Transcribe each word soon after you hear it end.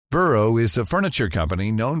Burrow is a furniture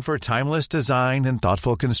company known for timeless design and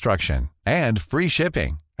thoughtful construction, and free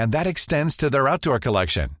shipping, and that extends to their outdoor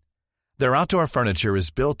collection. Their outdoor furniture is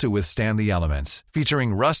built to withstand the elements,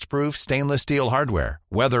 featuring rust-proof stainless steel hardware,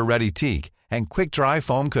 weather-ready teak, and quick-dry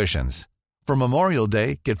foam cushions. For Memorial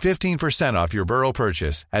Day, get 15% off your Burrow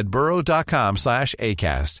purchase at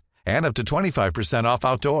burrow.com/ACAST and up to 25% off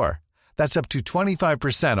outdoor. That's up to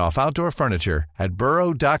 25% off outdoor furniture at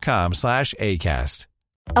burrow.com/ACAST.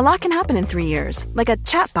 A lot can happen in 3 years, like a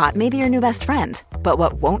chatbot may be your new best friend. But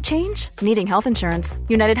what won't change? Needing health insurance.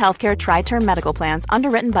 United Healthcare Tri-Term Medical Plans,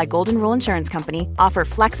 underwritten by Golden Rule Insurance Company, offer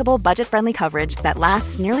flexible, budget-friendly coverage that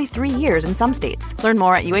lasts nearly 3 years in some states. Learn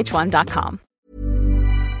more at uh1.com.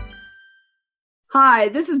 Hi,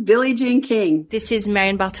 this is Billie Jean King. This is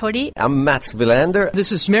Marion Bartoli. I'm Mats Wilander.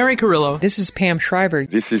 This is Mary Carrillo. This is Pam Schreiber.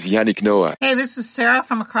 This is Yannick Noah. Hey, this is Sarah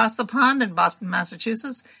from across the pond in Boston,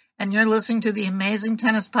 Massachusetts, and you're listening to the Amazing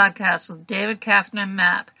Tennis Podcast with David, Catherine, and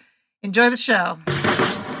Matt. Enjoy the show.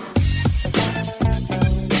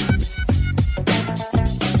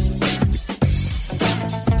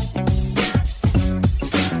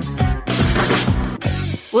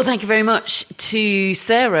 Well, thank you very much to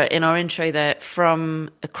Sarah in our intro there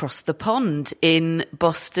from across the pond in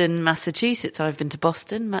Boston, Massachusetts. I've been to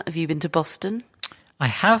Boston. Matt, have you been to Boston? I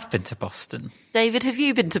have been to Boston. David, have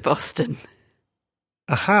you been to Boston?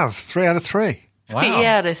 I have. 3 out of 3. Wow. 3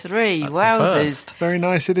 out of 3. That's Wowzers. Very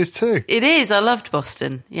nice it is too. It is. I loved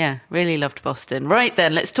Boston. Yeah, really loved Boston. Right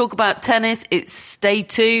then, let's talk about tennis. It's day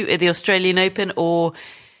 2 of the Australian Open, or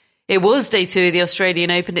it was day 2 of the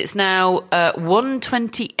Australian Open. It's now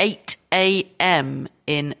 1:28 a.m.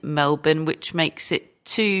 in Melbourne, which makes it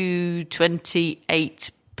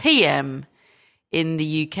 2:28 p.m. in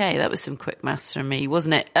the UK. That was some quick maths from me,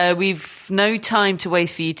 wasn't it? We've no time to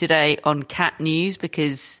waste for you today on cat news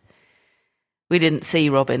because we didn't see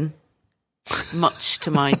Robin, much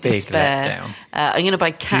to my despair. I'm going to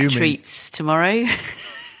buy cat treats tomorrow.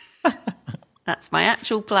 That's my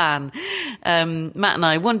actual plan. Matt and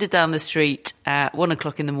I wandered down the street at 1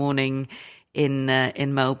 o'clock in the morning in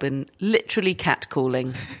Melbourne, literally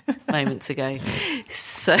catcalling moments ago.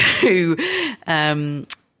 So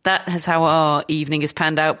that is how our evening has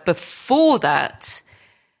panned out. Before that,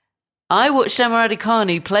 I watched Emma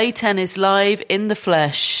Raducanu play tennis live in the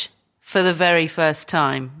flesh for the very first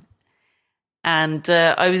time. And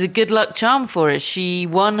I was a good luck charm for her. She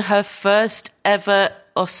won her first ever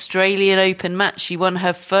Australian Open match. She won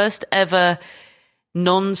her first ever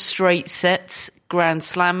non-straight sets Grand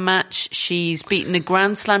Slam match. She's beaten a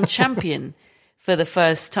Grand Slam champion for the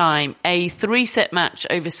first time. A 3-set match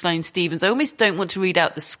over Sloane Stephens. I almost don't want to read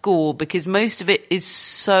out the score because most of it is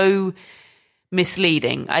so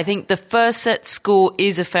misleading. I think the first set score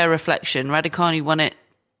is a fair reflection. Raducanu won it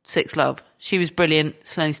 6-love. She was brilliant.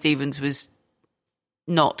 Sloane Stephens was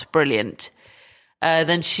not brilliant.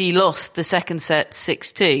 Then she lost the second set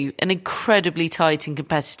 6-2, an incredibly tight and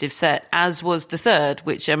competitive set, as was the third,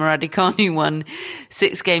 which Emma Raducanu won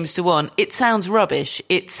 6-1. It sounds rubbish.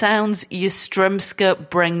 It sounds Yastremska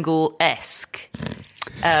Brengel-esque.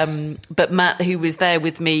 But Matt, who was there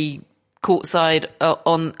with me courtside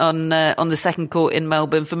on the second court in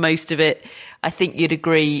Melbourne for most of it, I think you'd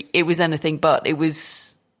agree it was anything but. It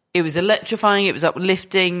was electrifying. It was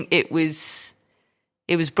uplifting. It was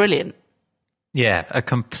brilliant. Yeah, a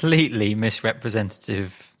completely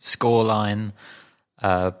misrepresentative scoreline.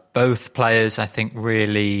 Both players, I think,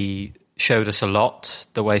 really showed us a lot.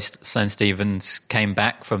 The way Sloane Stephens came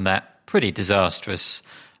back from that pretty disastrous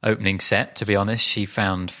opening set, to be honest. She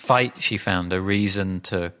found fight. She found a reason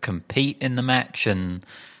to compete in the match and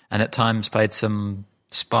at times played some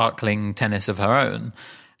sparkling tennis of her own.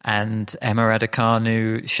 And Emma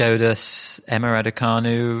Raducanu showed us Emma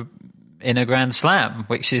Raducanu in a Grand Slam,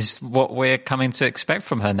 which is what we're coming to expect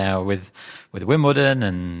from her now with Wimbledon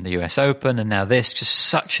and the US Open and now this. Just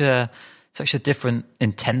such a different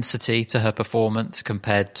intensity to her performance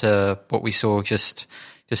compared to what we saw just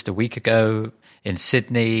a week ago in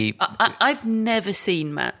Sydney. I've never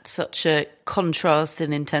seen, Matt, such a contrast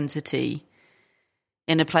in intensity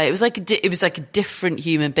in a play. It was like a different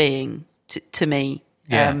human being to me.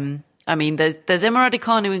 Yeah. I mean, there's Emma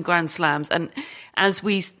Raducanu in Grand Slams, and as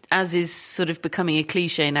is sort of becoming a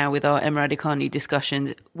cliche now with our Emma Raducanu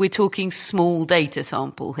discussions, we're talking small data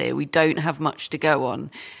sample here. We don't have much to go on.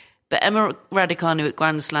 But Emma Raducanu at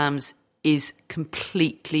Grand Slams is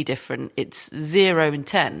completely different. It's 0 and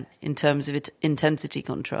 10 in terms of its intensity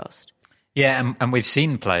contrast. Yeah, and we've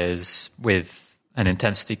seen players with an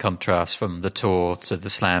intensity contrast from the tour to the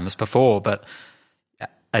slams before, but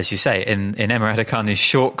as you say, in Emma Raducanu's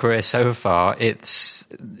short career so far, it's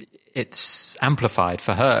it's amplified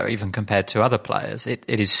for her, even compared to other players. It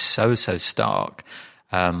is so stark.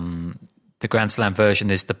 The Grand Slam version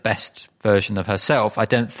is the best version of herself. I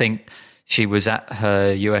don't think she was at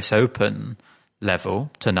her US Open level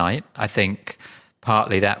tonight. I think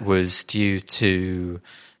partly that was due to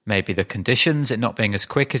maybe the conditions, it not being as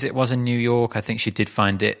quick as it was in New York. I think she did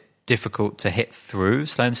find it difficult to hit through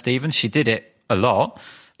Sloane Stephens. She did it a lot.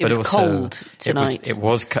 It was also cold tonight. It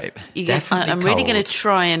was definitely I'm really going to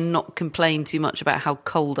try and not complain too much about how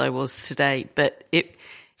cold I was today, but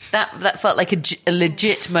that felt like a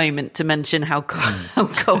legit moment to mention how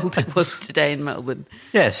cold it was today in Melbourne.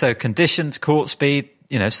 Yeah, so conditions, court speed,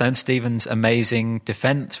 Sloane Stephens' amazing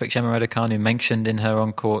defence, which Emma Raducanu mentioned in her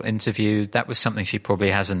on-court interview, that was something she probably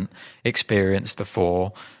hasn't experienced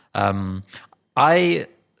before. I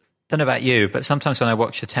don't know about you, but sometimes when I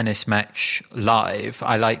watch a tennis match live,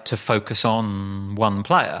 I like to focus on one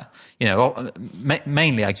player.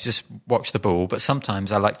 Mainly I just watch the ball, but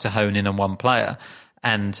sometimes I like to hone in on one player.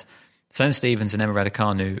 And Sloane Stephens and Emma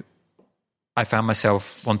Raducanu, I found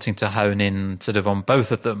myself wanting to hone in sort of on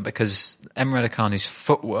both of them, because Emma Raducanu's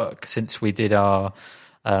footwork, since we did our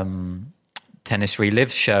Tennis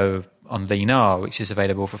Relive show on Linar, which is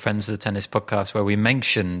available for Friends of the Tennis podcast, where we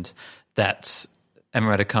mentioned that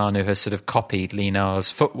Emma Raducanu has sort of copied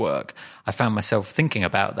Linar's footwork. I found myself thinking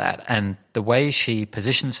about that, and the way she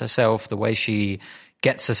positions herself, the way she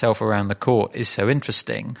gets herself around the court is so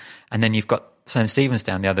interesting. And then you've got Sloane Stephens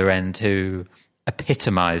down the other end, who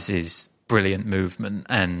epitomizes brilliant movement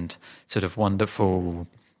and sort of wonderful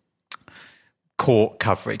court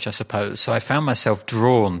coverage, I suppose. So I found myself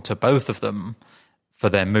drawn to both of them for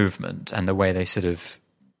their movement and the way they sort of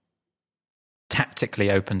tactically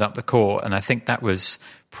opened up the court. And I think that was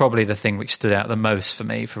probably the thing which stood out the most for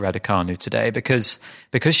me for Raducanu today, because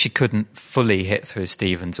she couldn't fully hit through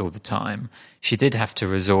Stephens all the time. She did have to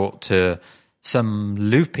resort to some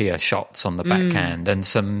loopier shots on the backhand and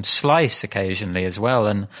some slice occasionally as well.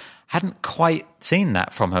 And hadn't quite seen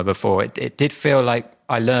that from her before. It did feel like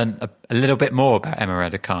I learned a little bit more about Emma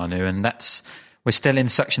Raducanu, and we're still in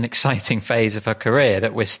such an exciting phase of her career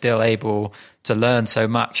that we're still able to learn so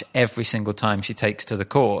much every single time she takes to the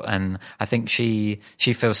court. And I think she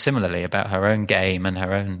feels similarly about her own game and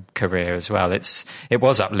her own career as well. It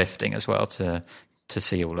was uplifting as well to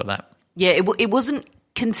see all of that. Yeah, it wasn't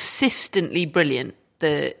consistently brilliant,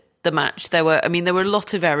 the match. There were a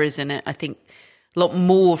lot of errors in it. I think a lot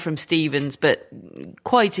more from Stephens, but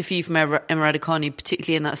quite a few from Emma Raducanu,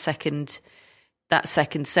 particularly in that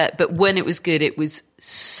second set. But when it was good, it was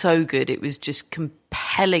so good. It was just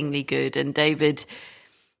compellingly good. And David,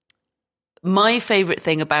 my favourite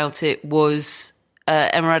thing about it was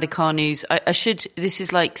Emma Raducanu's. This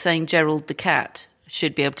is like saying Gerald the cat. I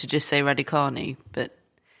should be able to just say Raducanu, but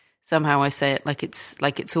somehow I say it like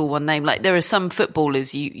it's all one name. Like there are some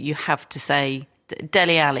footballers you have to say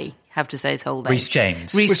Dele Alli. Have to say his whole name. Rhys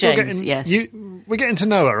James. Yes. We're getting to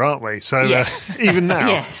know her, aren't we? So yes. Even now.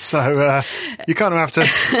 Yes. So you kind of have to,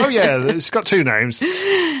 it's got two names.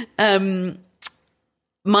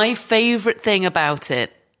 My favourite thing about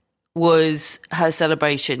it was her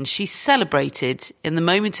celebration. She celebrated in the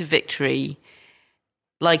moment of victory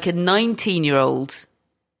like a 19-year-old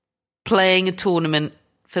playing a tournament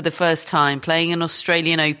for the first time, playing an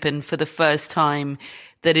Australian Open for the first time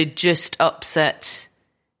that had just upset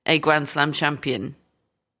a Grand Slam champion,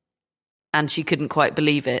 and she couldn't quite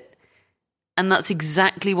believe it. And that's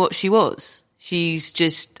exactly what she was. She's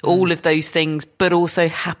just all of those things, but also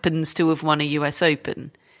happens to have won a US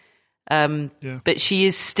Open. But she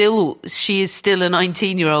is still a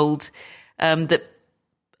 19-year-old that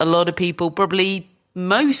a lot of people, probably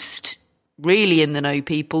most really in the know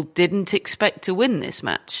people, didn't expect to win this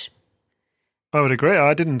match. I would agree.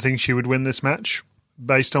 I didn't think she would win this match,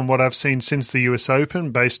 based on what I've seen since the US Open,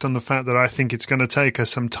 based on the fact that I think it's going to take her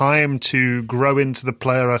some time to grow into the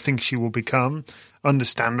player I think she will become,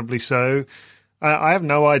 understandably so. I have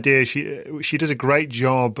no idea. She does a great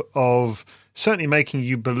job of certainly making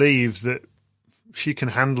you believe that she can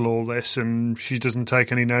handle all this, and she doesn't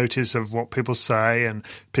take any notice of what people say and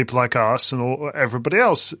people like us and everybody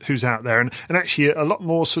else who's out there. And actually a lot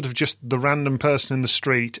more sort of just the random person in the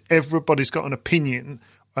street. Everybody's got an opinion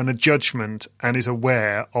and a judgment and is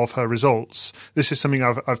aware of her results. This is something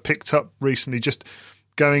I've picked up recently, just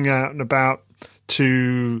going out and about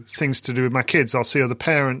to things to do with my kids. I'll see other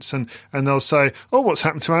parents and they'll say, "Oh, what's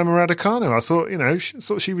happened to Emma Raducanu? I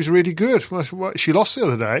thought she was really good. Well, she lost the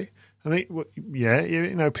other day."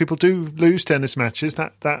 And people do lose tennis matches.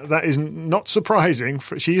 That is not surprising.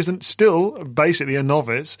 She isn't still basically a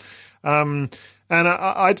novice. And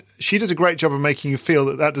she does a great job of making you feel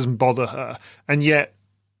that doesn't bother her. And yet,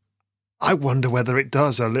 I wonder whether it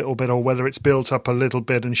does a little bit or whether it's built up a little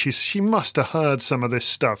bit, and she must have heard some of this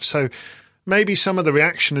stuff. So maybe some of the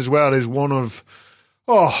reaction as well is one of,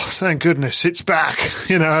 oh, thank goodness, it's back.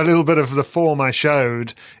 A little bit of the form I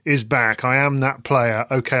showed is back. I am that player.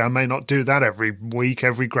 Okay, I may not do that every week,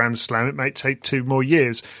 every Grand Slam. It may take 2 more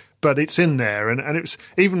years, but it's in there. And it was,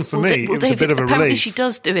 even for me, it was David, a bit of a apparently relief. She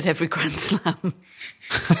does do it every Grand Slam.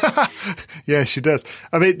 Yeah, she does.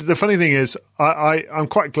 I mean, the funny thing is, I'm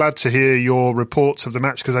quite glad to hear your reports of the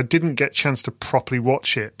match, because I didn't get a chance to properly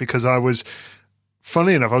watch it, because I was...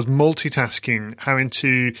 Funnily enough, I was multitasking, having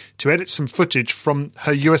to edit some footage from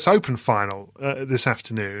her US Open final this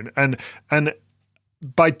afternoon, and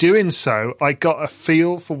by doing so, I got a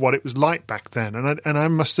feel for what it was like back then, and I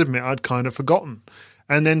must admit I'd kind of forgotten.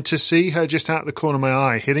 And then to see her just out of the corner of my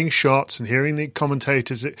eye, hitting shots and hearing the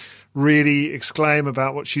commentators really exclaim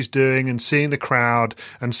about what she's doing, and seeing the crowd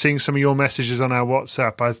and seeing some of your messages on our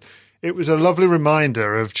WhatsApp, it was a lovely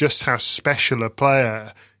reminder of just how special a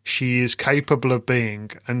player she is capable of being,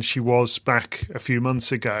 and she was back a few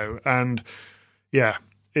months ago. And yeah,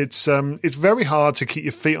 it's very hard to keep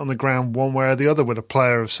your feet on the ground one way or the other with a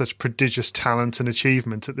player of such prodigious talent and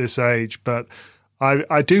achievement at this age. But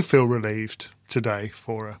I do feel relieved today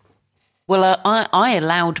for her. Well, I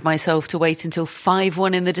allowed myself to wait until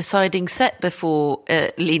 5-1 in the deciding set before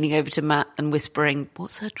leaning over to Matt and whispering,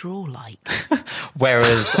 "What's her draw like?"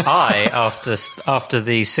 Whereas I, after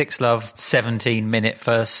the 6-love 17-minute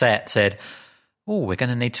first set, said, "Oh, we're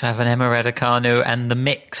going to need to have an Emma Raducanu and the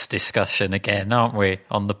mix discussion again, aren't we,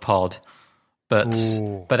 on the pod?"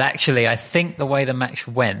 But actually, I think the way the match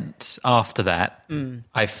went after that,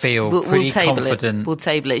 I feel pretty confident. We'll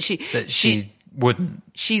table it. She wouldn't.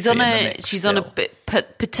 She's on a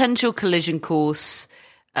potential collision course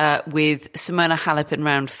with Simona Halep in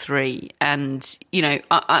round 3, and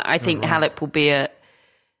I think Halep will be a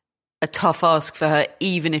tough ask for her,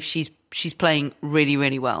 even if she's playing really,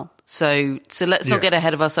 really well. So let's not get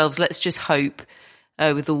ahead of ourselves. Let's just hope,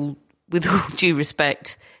 with all due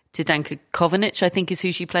respect to Danka Kovanic, I think is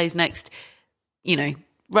who she plays next.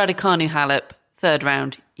 Raducanu Halep, 3rd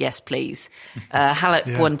round, yes, please.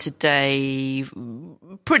 Halep won today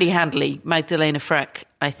pretty handily. Magdalena Freck,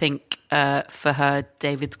 I think, for her.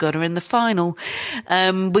 David's got her in the final.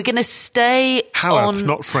 We're going to stay Halep,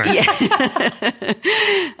 not Freck.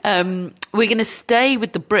 Yeah. We're going to stay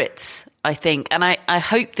with the Brits, I think. And I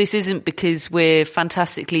hope this isn't because we're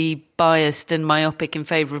fantastically biased and myopic in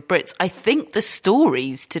favour of Brits. I think the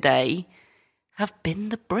stories today have been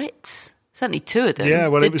the Brits. Certainly 2 of them. Yeah,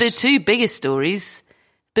 well, the 2 biggest stories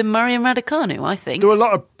have been Murray and Raducanu, I think. There were a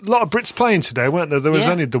lot of Brits playing today, weren't there? There was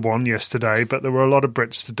only the one yesterday, but there were a lot of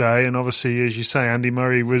Brits today. And obviously, as you say, Andy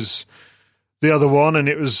Murray was the other one, and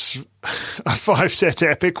it was a 5-set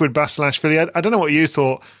epic with Basilashvili. I don't know what you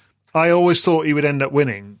thought. I always thought he would end up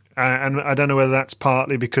winning. And I don't know whether that's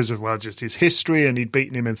partly because of, just his history, and he'd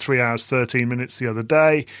beaten him in 3 hours, 13 minutes the other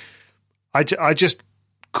day. I just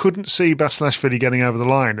couldn't see Basilashvili getting over the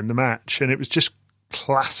line in the match, and it was just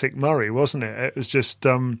classic Murray, wasn't it? It was just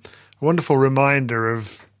a wonderful reminder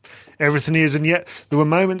of everything he is, and yet there were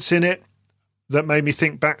moments in it that made me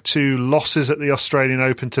think back to losses at the Australian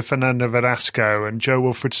Open to Fernando Verdasco and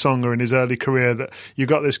Jo-Wilfried Tsonga in his early career, that you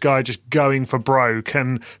got this guy just going for broke,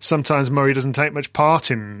 and sometimes Murray doesn't take much part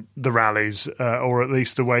in the rallies, or at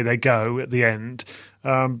least the way they go at the end.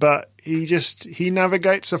 But he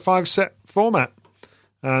navigates a 5-set format,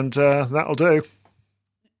 and that'll do.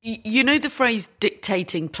 The phrase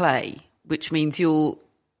dictating play, which means you're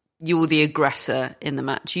the aggressor in the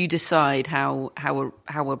match. You decide how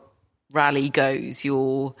a rally goes.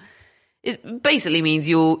 It basically means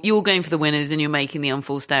you're going for the winners and you're making the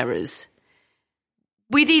unforced errors.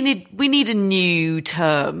 We need a new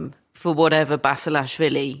term for whatever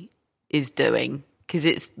Basilashvili is doing, because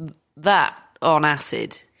it's that on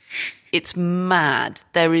acid. It's mad.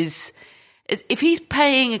 If he's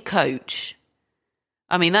paying a coach,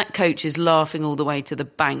 I mean, that coach is laughing all the way to the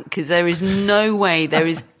bank, because there is no way there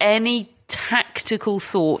is any tactical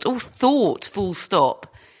thought, or thought full stop,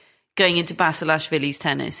 going into Basilashvili's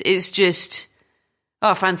tennis. It's just,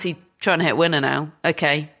 fancy trying to hit winner now.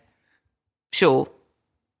 Okay, sure,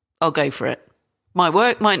 I'll go for it. Might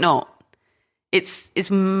work, might not.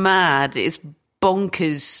 It's mad. It's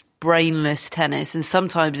bonkers, brainless tennis, and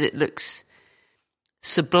sometimes it looks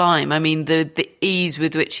sublime. I mean, the ease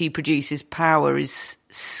with which he produces power is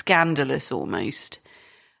scandalous almost.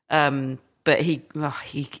 But he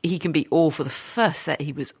can be awful. The first set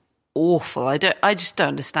he was awful. I just don't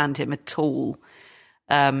understand him at all.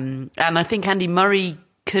 And I think Andy Murray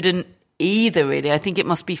couldn't either, really. I think it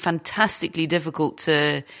must be fantastically difficult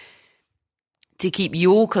to keep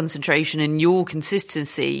your concentration and your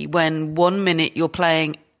consistency when 1 minute you're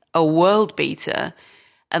playing a world beater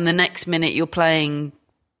and the next minute you're playing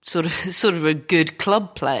sort of a good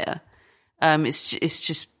club player. It's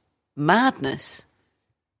just madness.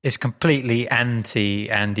 It's completely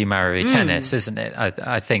anti-Andy Murray tennis, isn't it?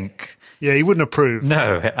 I think. Yeah, he wouldn't approve.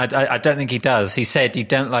 No, I don't think he does. He said you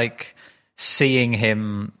don't like seeing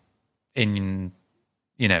him in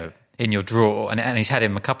your draw, and he's had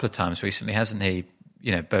him a couple of times recently, hasn't he?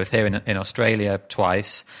 Both here in Australia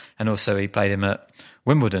twice, and also he played him at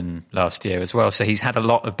Wimbledon last year as well. So he's had a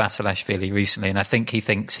lot of Basilashvili recently, and I think he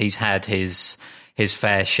thinks he's had his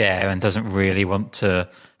fair share and doesn't really want to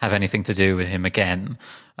have anything to do with him again.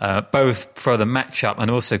 Both for the matchup and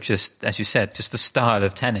also just, as you said, just the style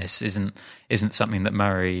of tennis isn't something that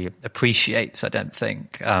Murray appreciates, I don't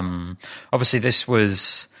think. Obviously, this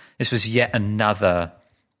was yet another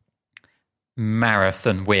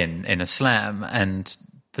marathon win in a slam, and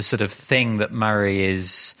the sort of thing that Murray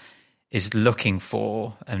is looking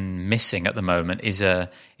for and missing at the moment is a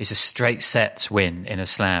straight sets win in a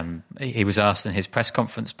slam. He was asked in his press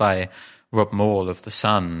conference by Rob Moore of The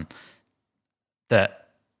Sun that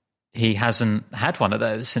he hasn't had one of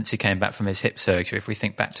those since he came back from his hip surgery. If we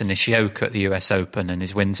think back to Nishioka at the US Open and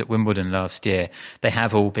his wins at Wimbledon last year, they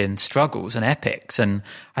have all been struggles and epics. And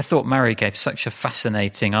I thought Murray gave such a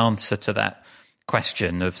fascinating answer to that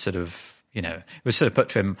question of sort of, it was sort of put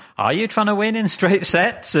to him, are you trying to win in straight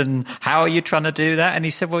sets? And how are you trying to do that? And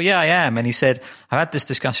he said, well, yeah, I am. And he said, I had this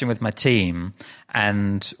discussion with my team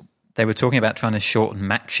and they were talking about trying to shorten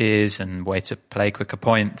matches and way to play quicker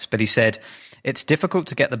points. But he said, it's difficult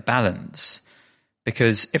to get the balance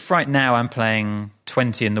because if right now I'm playing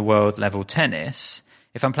 20 in the world level tennis,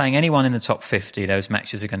 if I'm playing anyone in the top 50, those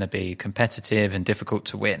matches are going to be competitive and difficult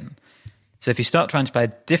to win. So if you start trying to play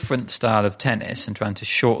a different style of tennis and trying to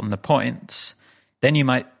shorten the points, then you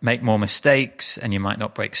might make more mistakes and you might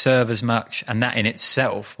not break serve as much, and that in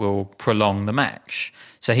itself will prolong the match.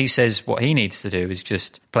 So he says what he needs to do is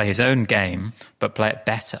just play his own game, but play it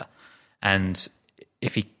better. And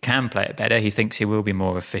if he can play it better, he thinks he will be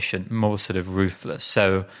more efficient, more sort of ruthless.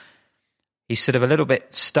 So he's sort of a little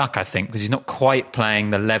bit stuck, I think, because he's not quite playing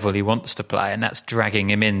the level he wants to play, and that's dragging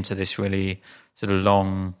him into this really sort of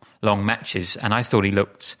long matches. And I thought he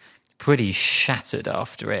looked pretty shattered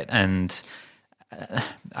after it. And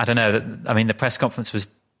I don't know, I mean, the press conference was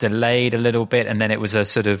delayed a little bit, and then it was a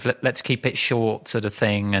sort of let's keep it short sort of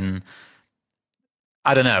thing. And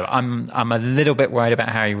I don't know, I'm a little bit worried about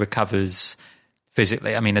how he recovers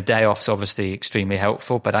physically. I mean, a day off's obviously extremely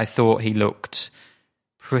helpful, but I thought he looked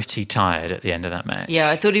pretty tired at the end of that match. Yeah,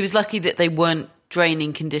 I thought he was lucky that they weren't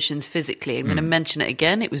draining conditions physically. I'm going to mention it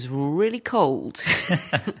again. It was really cold.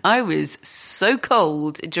 I was so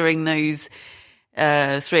cold during those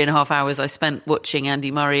 3.5 hours I spent watching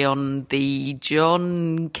Andy Murray on the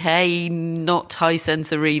John Kay not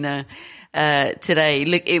Hisense Arena today.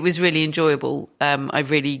 Look, it was really enjoyable. I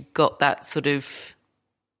really got that sort of,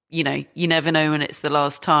 you never know when it's the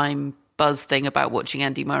last time buzz thing about watching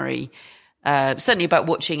Andy Murray. Certainly about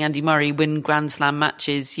watching Andy Murray win Grand Slam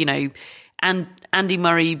matches, and Andy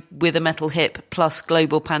Murray with a metal hip plus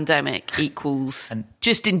global pandemic equals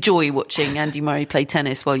just enjoy watching Andy Murray play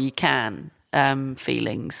tennis while you can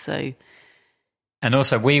feelings. So, and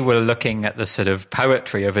also we were looking at the sort of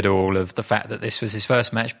poetry of it all, of the fact that this was his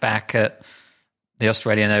first match back at the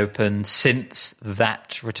Australian Open since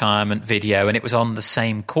that retirement video, and it was on the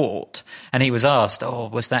same court. And he was asked,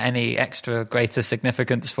 was that any extra greater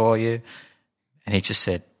significance for you? And he just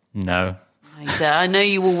said, no. He said, I know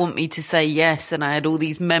you will want me to say yes, and I had all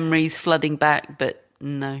these memories flooding back, but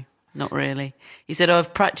no, not really. He said,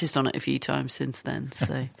 I've practiced on it a few times since then.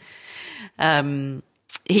 So there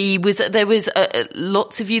was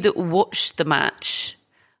lots of you that watched the match,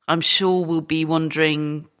 I'm sure will be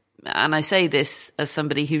wondering, and I say this as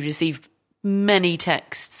somebody who received many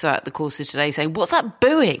texts throughout the course of today saying, what's that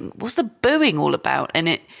booing? What's the booing all about? And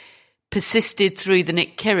it persisted through the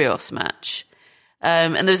Nick Kyrgios match.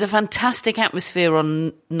 And there was a fantastic atmosphere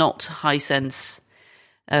on not Hisense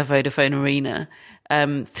Vodafone Arena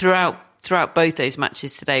throughout both those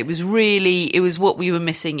matches today. It was what we were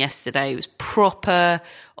missing yesterday. It was proper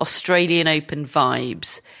Australian Open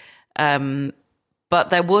vibes. But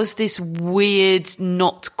there was this weird,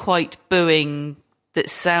 not quite booing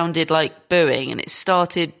that sounded like booing. And it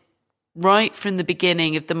started right from the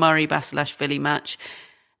beginning of the Murray-Basilashvili match.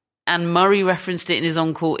 And Murray referenced it in his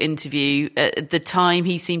on-court interview. At the time,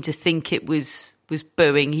 he seemed to think it was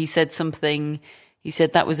booing. He said something. He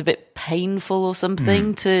said that was a bit painful or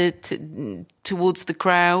something towards the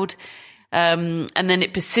crowd. And then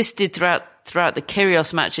it persisted throughout throughout the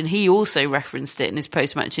Kyrgios match, and he also referenced it in his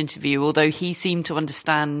post-match interview, although he seemed to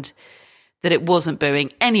understand that it wasn't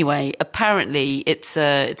booing. Anyway, apparently it's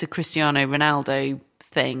a Cristiano Ronaldo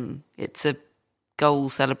thing. It's a goal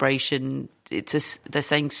celebration. They're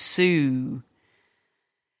saying sue.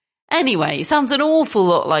 Anyway, it sounds an awful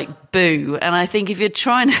lot like boo, and I think if you're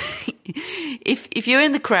trying to... if you're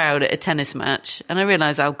in the crowd at a tennis match, and I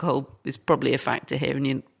realise alcohol is probably a factor here, and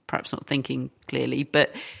you're perhaps not thinking clearly,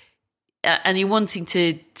 but... and you're wanting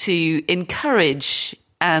to encourage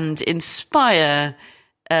and inspire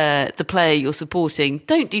the player you're supporting,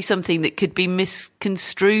 don't do something that could be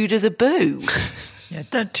misconstrued as a boo. Yeah,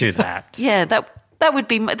 don't do that. Yeah, that would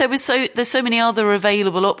be... There's so many other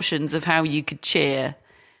available options of how you could cheer.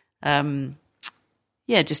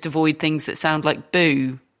 Just avoid things that sound like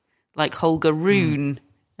boo, like Holger Rune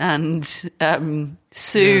and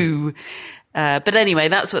Sue. Yeah. But anyway,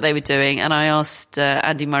 that's what they were doing. And I asked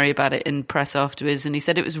Andy Murray about it in press afterwards, and he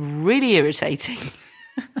said it was really irritating.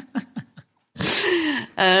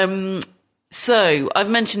 So I've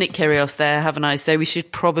mentioned Nick Kyrgios there, haven't I? So we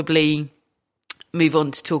should probably move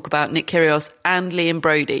on to talk about Nick Kyrgios and Liam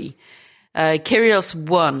Broady. Kyrgios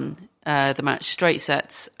won the match straight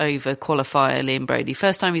sets over qualifier Liam Broady.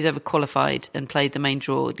 First time he's ever qualified and played the main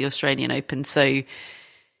draw at the Australian Open. So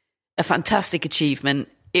a fantastic achievement.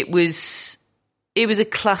 It was a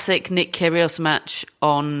classic Nick Kyrgios match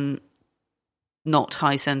on not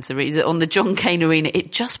Hisense Arena, on the John Cain Arena.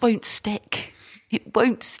 It just won't stick. It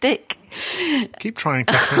won't stick. Keep trying.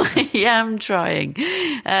 I am trying.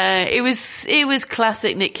 It was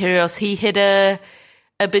classic Nick Kyrgios. He hit a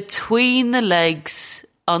between the legs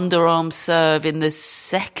underarm serve in the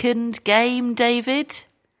second game, David.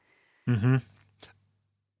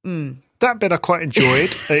 Mm-hmm. That bit I quite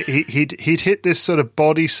enjoyed. He'd hit this sort of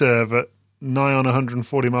body serve at nigh on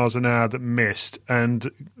 140 miles an hour that missed,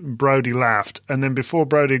 and Broady laughed. And then before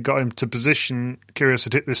Broady got him to position, Kyrgios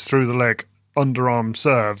had hit this through the leg underarm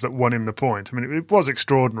serve that won him the point. I mean, it was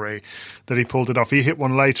extraordinary that he pulled it off. He hit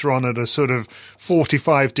one later on at a sort of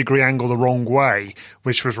 45-degree angle the wrong way,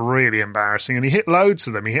 which was really embarrassing. And he hit loads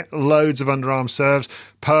of them. He hit loads of underarm serves.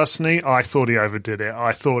 Personally, I thought he overdid it.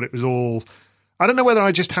 I thought it was all... I don't know whether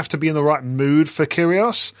I just have to be in the right mood for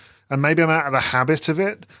Kyrgios, and maybe I'm out of the habit of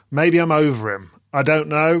it. Maybe I'm over him. I don't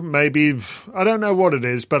know. Maybe I don't know what it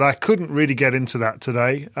is, but I couldn't really get into that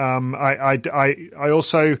today. I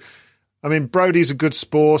also... I mean, Brody's a good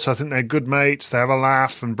sport. I think they're good mates. They have a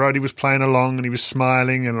laugh, and Broady was playing along, and he was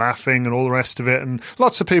smiling and laughing and all the rest of it. And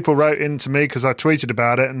lots of people wrote in to me because I tweeted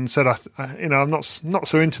about it and said, I'm not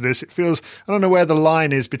so into this. It feels, I don't know where the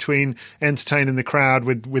line is between entertaining the crowd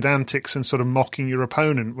with antics and sort of mocking your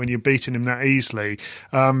opponent when you're beating him that easily.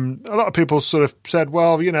 A lot of people sort of said,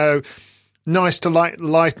 well, nice to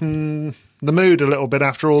lighten the mood a little bit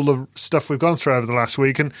after all the stuff we've gone through over the last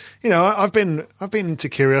week. And, I've been into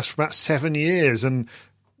Kyrgios for about 7 years, and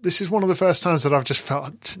this is one of the first times that I've just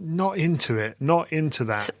felt not into it, not into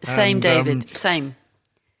that. Same, David, same.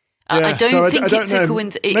 Yeah, I don't think it's a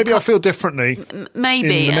coincidence. Maybe I'll feel differently.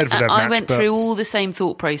 Maybe. In the Medvedev match, I went through all the same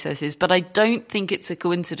thought processes, but I don't think it's a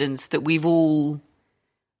coincidence that we've all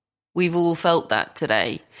felt that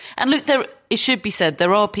today. And look, it should be said,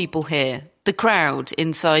 there are people here, the crowd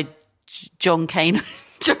inside John Cain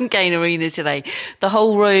Arena today, the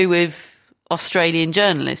whole row of Australian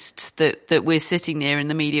journalists that we're sitting near in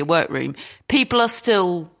the media workroom, people are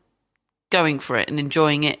still going for it and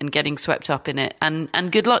enjoying it and getting swept up in it,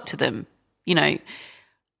 and good luck to them. I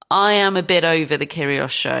am a bit over the Kyrgios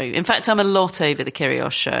show. In fact, I'm a lot over the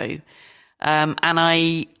Kyrgios show. And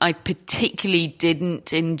I particularly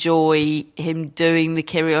didn't enjoy him doing the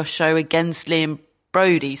Kyrgios show against Liam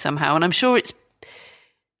Broady somehow, and I'm sure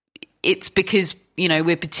it's because,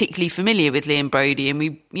 we're particularly familiar with Liam Broady, and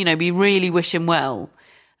we really wish him well.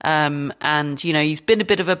 And, he's been a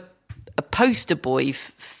bit of a poster boy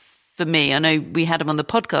for me. I know we had him on the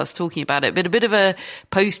podcast talking about it, but a bit of a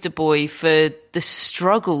poster boy for the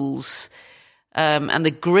struggles and the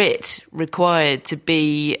grit required to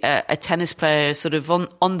be a tennis player sort of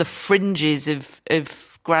on the fringes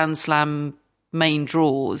of Grand Slam main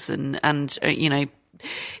draws and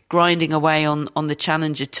grinding away on the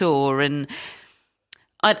Challenger Tour. And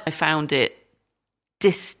I found it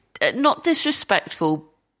not disrespectful,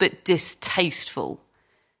 but distasteful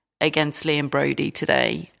against Liam Broady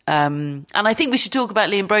today. And I think we should talk about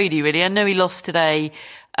Liam Broady, really. I know he lost today,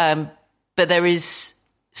 but there is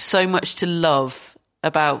so much to love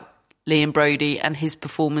about Liam Broady and his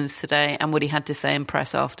performance today and what he had to say in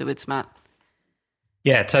press afterwards, Matt.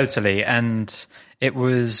 Yeah, totally. And it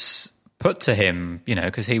was put to him,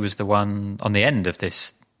 because he was the one on the end of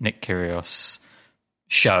this Nick Kyrgios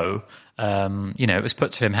show. it was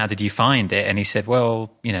put to him, how did you find it? And he said,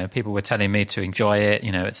 well, people were telling me to enjoy it.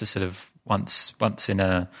 It's a sort of once in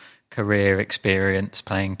a career experience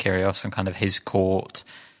playing Kyrgios on kind of his court.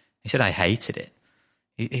 He said, I hated it.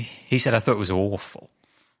 He said, I thought it was awful.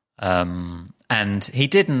 And he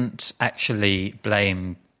didn't actually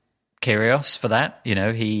blame Kyrgios for that.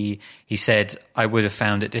 He said, I would have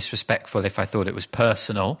found it disrespectful if I thought it was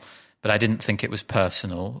personal, but I didn't think it was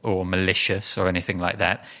personal or malicious or anything like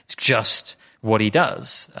that. It's just what he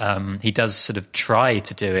does. He does sort of try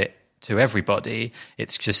to do it to everybody.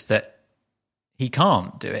 It's just that he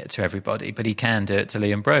can't do it to everybody, but he can do it to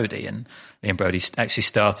Liam Brody. And Liam Brody actually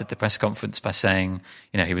started the press conference by saying,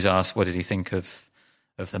 he was asked, what did he think of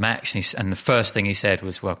the match? And the first thing he said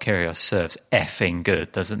was, well, Kyrgios serves effing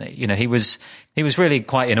good, doesn't he? He was really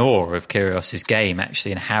quite in awe of Kyrgios's game,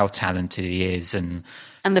 actually, and how talented he is. And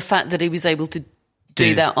the fact that he was able to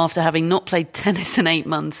do that after having not played tennis in 8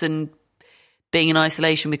 months and being in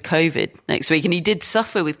isolation with COVID next week. And he did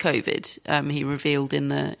suffer with COVID. He revealed in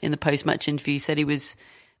the post-match interview, he said he was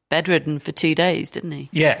bedridden for 2 days, didn't he?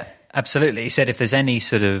 Yeah, absolutely. He said if there's any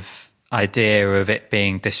sort of idea of it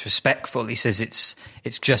being disrespectful, he says it's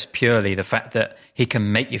just purely the fact that he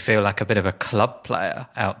can make you feel like a bit of a club player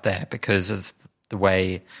out there because of the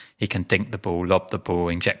way he can dink the ball, lob the ball,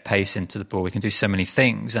 inject pace into the ball. He can do so many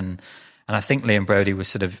things. And I think Liam Brody was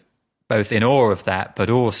sort of both in awe of that, but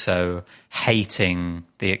also hating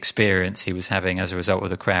the experience he was having as a result of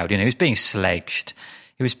the crowd. He was being sledged.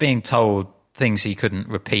 He was being told things he couldn't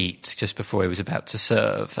repeat just before he was about to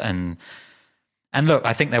serve. And look,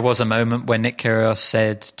 I think there was a moment when Nick Kyrgios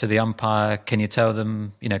said to the umpire, can you tell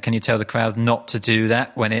the crowd not to do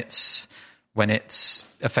that when it's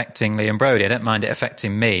affecting Liam Brody? I don't mind it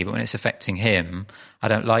affecting me, but when it's affecting him, I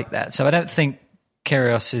don't like that. So I don't think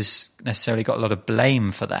Kyrgios has necessarily got a lot of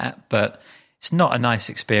blame for that, but it's not a nice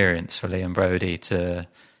experience for Liam Brody to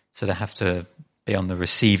sort of have to be on the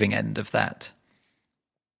receiving end of that.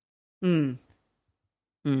 No.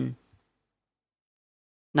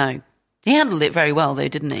 He handled it very well, though,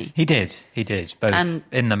 didn't he? He did, both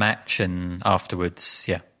in the match and afterwards,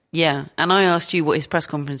 yeah. Yeah, and I asked you what his press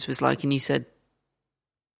conference was like, and you said,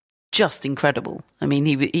 just incredible. I mean,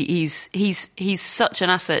 he's such an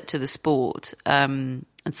asset to the sport, and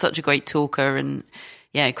such a great talker, and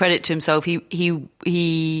yeah, credit to himself.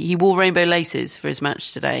 He wore rainbow laces for his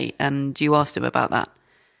match today, and you asked him about that.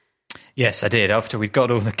 Yes, I did. After we'd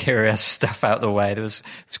got all the Kyrgios stuff out of the way, it was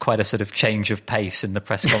quite a sort of change of pace in the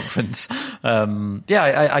press conference.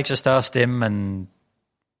 I just asked him and,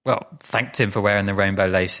 well, thanked him for wearing the rainbow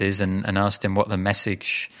laces and asked him what the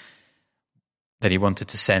message that he wanted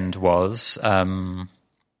to send was. And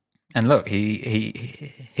look,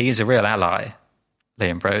 he is a real ally,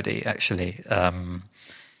 Liam Brody, actually.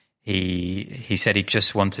 He said he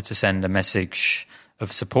just wanted to send a message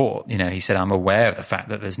of support. He said, I'm aware of the fact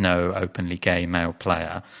that there's no openly gay male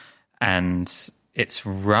player, and it's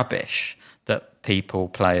rubbish that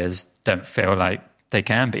players don't feel like they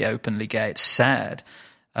can be openly gay. It's sad.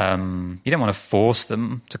 You don't want to force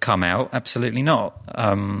them to come out. Absolutely not.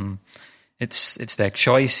 It's their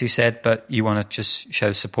choice, he said, but you want to just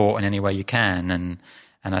show support in any way you can. And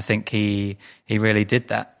I think he really did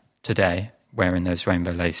that today, wearing those rainbow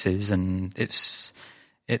laces, and it's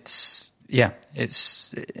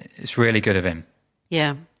really good of him.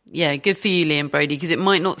 Yeah, good for you, Liam Brody, because it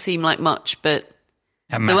might not seem like much, but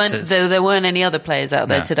there weren't any other players out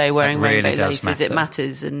there today wearing rainbow laces. Matter. It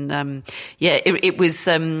matters, and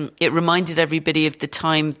it reminded everybody of the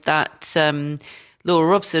time that Laura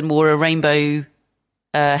Robson wore a rainbow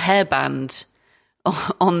hairband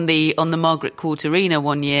on the Margaret Court Arena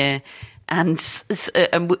one year, and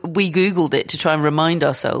we Googled it to try and remind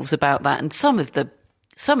ourselves about that, and some of the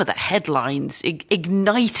headlines,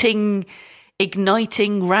 igniting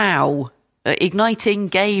row, igniting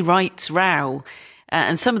gay rights row,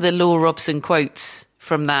 and some of the Laura Robson quotes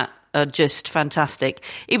from that are just fantastic.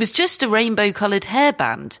 It was just a rainbow-coloured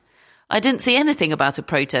hairband. I didn't see anything about a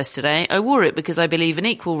protest today. I wore it because I believe in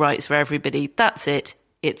equal rights for everybody. That's it.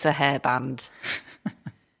 It's a hairband.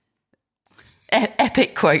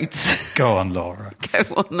 Epic quotes. Go on, Laura. Go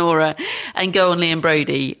on, Laura. And go on, Liam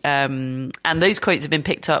Brody. And those quotes have been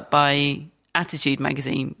picked up by Attitude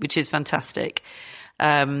magazine, which is fantastic.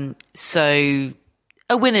 So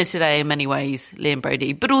a winner today in many ways, Liam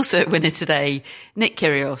Brody, but also a winner today, Nick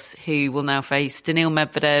Kyrgios, who will now face Daniil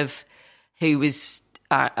Medvedev, who was,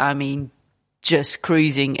 just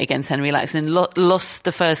cruising against Henry Laxton. Lost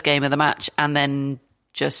the first game of the match and then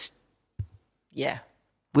just,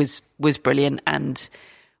 was brilliant and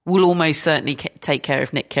will almost certainly take care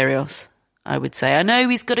of Nick Kyrgios, I would say. I know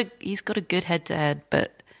he's got a good head-to-head,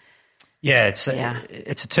 but Yeah, it's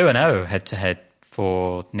a 2-0 head-to-head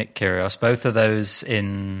for Nick Kyrgios. Both of those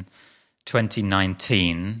in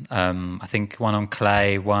 2019. I think one on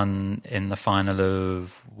clay, one in the final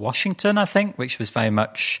of Washington, I think, which was very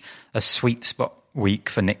much a sweet spot week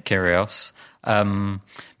for Nick Kyrgios.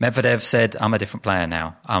 Medvedev said, I'm a different player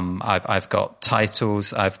now. I've got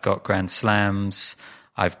titles, I've got Grand Slams,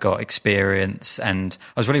 I've got experience. And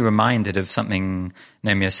I was really reminded of something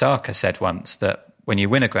Naomi Osaka said once, that when you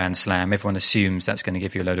win a Grand Slam, everyone assumes that's going to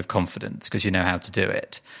give you a load of confidence because you know how to do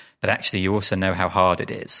it. But actually, you also know how hard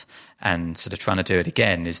it is. And sort of trying to do it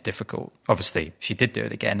again is difficult. Obviously, she did do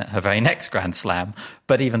it again at her very next Grand Slam.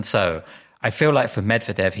 But even so, I feel like for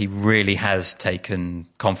Medvedev, he really has taken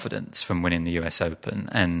confidence from winning the US Open.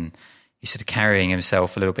 And he's sort of carrying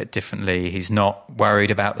himself a little bit differently. He's not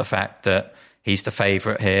worried about the fact that he's the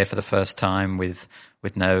favourite here for the first time with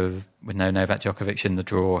no Novak Djokovic in the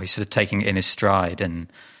draw. He's sort of taking it in his stride. And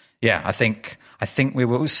yeah, I think we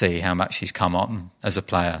will see how much he's come on as a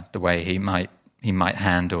player, the way he might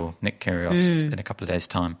handle Nick Kyrgios in a couple of days'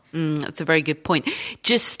 time. That's a very good point.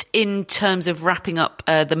 Just in terms of wrapping up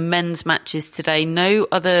the men's matches today, no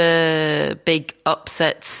other big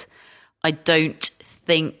upsets. I don't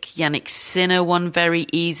think Jannik Sinner won very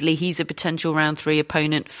easily. He's a potential round 3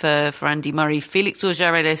 opponent for Andy Murray. Felix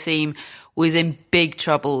Auger-Aliassime was in big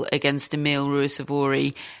trouble against Emil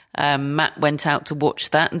Ruusuvuori. Matt went out to watch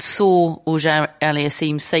that and saw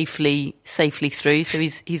Auger-Aliassime safely through. So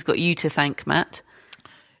he's got you to thank, Matt.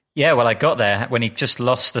 Yeah, well, I got there when he just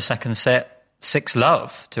lost the second set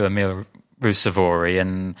 6-love to Emil Ruusuvuori,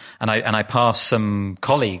 and I passed some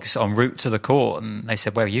colleagues en route to the court, and they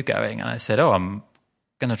said, "Where are you going?" And I said, "Oh, I'm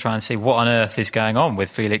going to try and see what on earth is going on with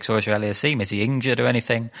Felix Auger-Aliassime. Is he injured or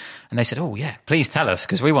anything?" And they said, "Oh yeah, please tell us,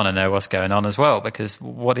 because we want to know what's going on as well, because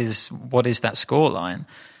what is that scoreline?"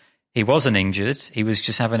 He wasn't injured. He was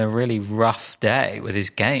just having a really rough day with his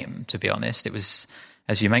game, to be honest. It was,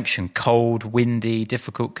 as you mentioned, cold, windy,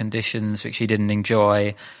 difficult conditions, which he didn't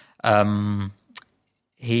enjoy.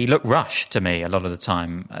 He looked rushed to me a lot of the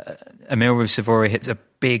time. Emil Ruusuvuori hits a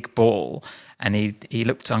big ball, and he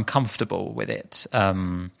looked uncomfortable with it.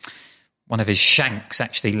 One of his shanks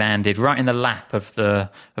actually landed right in the lap of the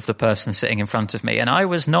person sitting in front of me, and I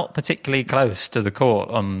was not particularly close to the court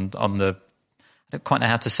on the, I don't quite know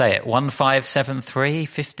how to say it, 1573,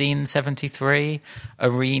 1573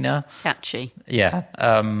 arena. Catchy. Yeah.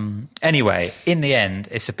 Anyway, in the end,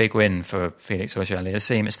 it's a big win for Felix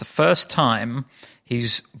Auger-Aliassime. It's the first time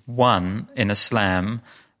he's won in a slam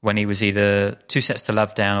when he was either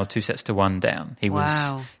 2-love down or 2-1 down. He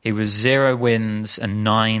was 0 wins and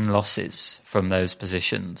 9 losses from those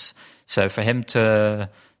positions. So for him to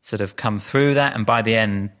sort of come through that and by the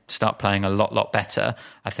end start playing a lot better,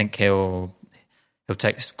 I think he'll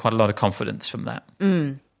take quite a lot of confidence from that.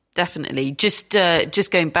 Definitely. Just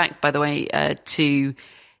going back, by the way, to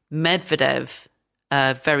Medvedev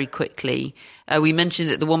very quickly. We mentioned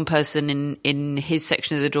that the one person in his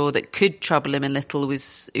section of the draw that could trouble him a little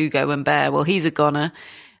was Hugo Humbert. Well, he's a goner.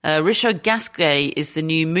 Richard Gasquet is the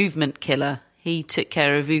new movement killer. He took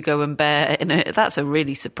care of Hugo Humbert. That's a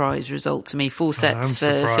really surprise result to me. 4 sets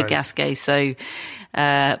for Gasquet. So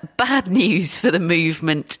bad news for the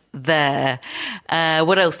movement there.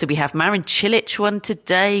 What else do we have? Marin Cilic won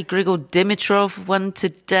today. Grigor Dimitrov won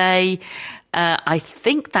today. I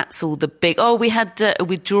think that's all the big... Oh, we had a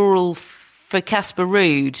withdrawal for Casper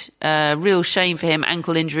Ruud. Real shame for him.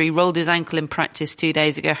 Ankle injury. Rolled his ankle in practice 2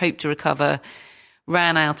 days ago. Hoped to recover.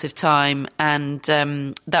 Ran out of time. And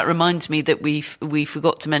that reminds me that we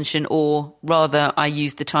forgot to mention, or rather I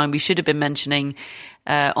used the time we should have been mentioning,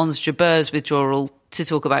 Ons Jabeur's withdrawal to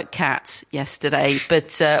talk about cats yesterday.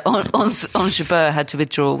 But Ons Jabeur had to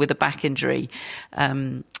withdraw with a back injury. You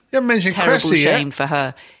haven't mentioned terrible Cressy shame yet. for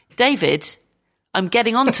her. David, I'm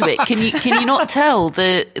getting onto it. Can you not tell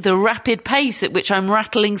the rapid pace at which I'm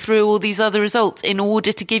rattling through all these other results in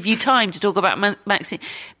order to give you time to talk about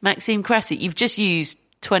Maxime Cressy? You've just used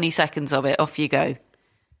 20 seconds of it. Off you go.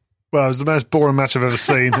 Well, it was the most boring match I've ever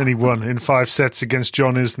seen, and he won in 5 sets against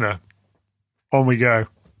John Isner. On we go.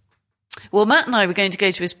 Well, Matt and I were going to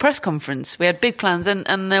go to his press conference. We had big plans,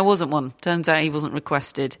 and there wasn't one. Turns out he wasn't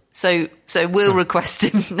requested. So we'll request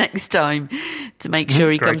him next time to make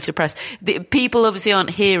sure he comes to press. People obviously aren't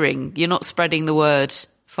hearing. You're not spreading the word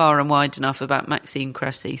far and wide enough about Maxime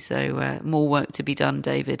Cressy. So more work to be done,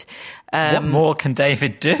 David. What more can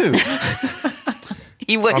David do?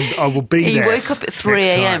 I will be there. He woke up at 3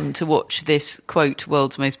 a.m. to watch this, quote,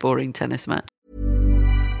 world's most boring tennis match.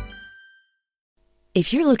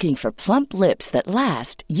 If you're looking for plump lips that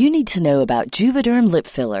last, you need to know about Juvederm lip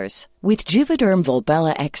fillers. With Juvederm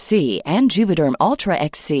Volbella XC and Juvederm Ultra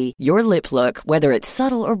XC, your lip look, whether it's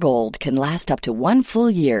subtle or bold, can last up to 1 full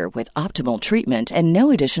year with optimal treatment and no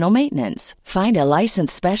additional maintenance. Find a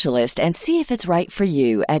licensed specialist and see if it's right for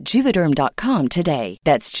you at Juvederm.com today.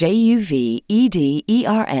 That's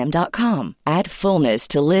JUVEDERM.com. Add fullness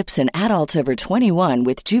to lips in adults over 21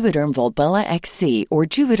 with Juvederm Volbella XC or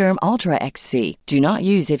Juvederm Ultra XC. Do not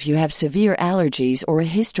use if you have severe allergies or a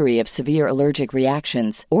history of severe allergic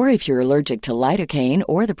reactions, or if you're allergic to lidocaine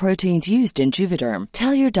or the proteins used in Juvederm.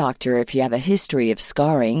 Tell your doctor if you have a history of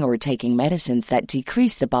scarring or taking medicines that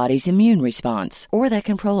decrease the body's immune response or that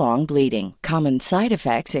can prolong bleeding. Common side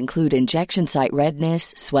effects include injection site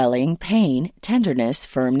redness, swelling, pain, tenderness,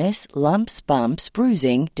 firmness, lumps, bumps,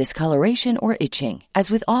 bruising, discoloration, or itching. As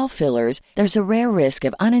with all fillers, there's a rare risk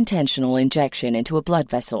of unintentional injection into a blood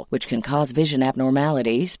vessel, which can cause vision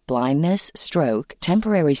abnormalities, blindness, stroke,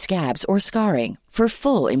 temporary scabs, or scarring. For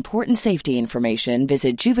full, important safety information,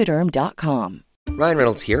 visit Juvederm.com. Ryan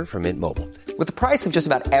Reynolds here from Mint Mobile. With the price of just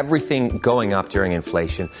about everything going up during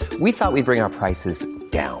inflation, we thought we'd bring our prices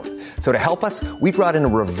down. So to help us, we brought in a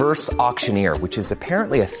reverse auctioneer, which is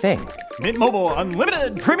apparently a thing. Mint Mobile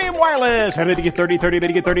Unlimited Premium Wireless. How to get 30, 30, bit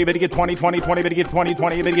to get 30, bit to get 20, 20, 20, bit to get 20,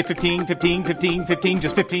 20, bit to get 15, 15, 15, 15,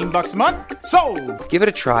 just $15 a month? Sold! Give it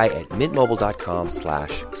a try at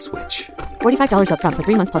mintmobile.com/switch. $45 up front for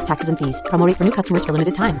 3 months plus taxes and fees. Promo rate for new customers for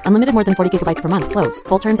limited time. Unlimited more than 40 gigabytes per month. Slows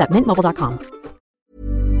full terms at mintmobile.com.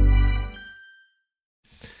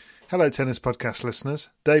 Hello, Tennis Podcast listeners.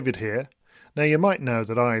 David here. Now, you might know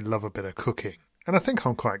that I love a bit of cooking, and I think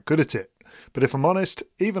I'm quite good at it. But if I'm honest,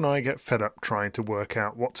 even I get fed up trying to work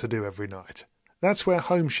out what to do every night. That's where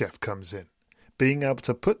Home Chef comes in. Being able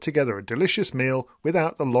to put together a delicious meal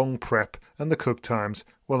without the long prep and the cook times,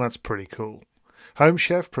 well, that's pretty cool. Home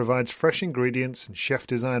Chef provides fresh ingredients and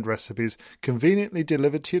chef-designed recipes conveniently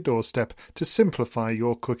delivered to your doorstep to simplify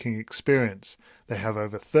your cooking experience. They have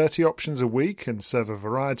over 30 options a week and serve a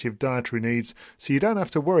variety of dietary needs, so you don't have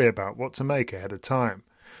to worry about what to make ahead of time.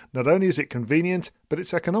 Not only is it convenient, but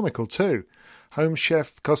it's economical too. Home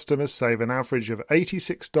Chef customers save an average of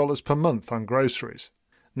 $86 per month on groceries.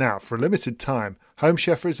 Now, for a limited time, Home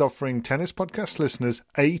Chef is offering Tennis Podcast listeners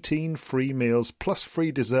 18 free meals plus free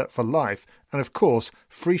dessert for life and, of course,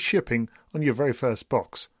 free shipping on your very first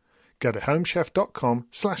box. Go to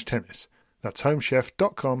homechef.com/tennis. That's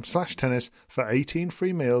homechef.com/tennis for 18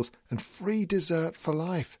 free meals and free dessert for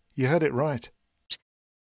life. You heard it right.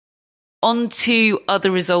 On to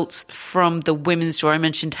other results from the women's draw. I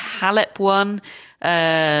mentioned Halep won.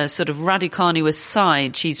 Sort of Raducanu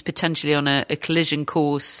aside, she's potentially on a collision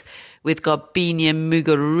course with Garbiñe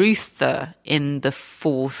Muguruza in the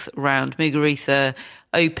fourth round. Muguruza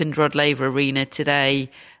opened Rod Laver Arena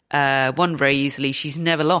today, won very easily. She's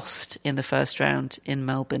never lost in the first round in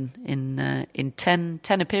Melbourne in 10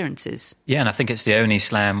 appearances. Yeah, and I think it's the only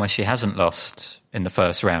slam where she hasn't lost in the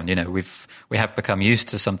first round. You know, we have become used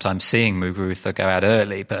to sometimes seeing Muguruza go out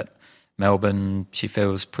early, but Melbourne, she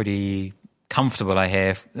feels pretty comfortable,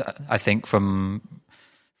 I think, from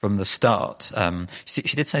the start. She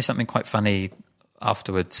did say something quite funny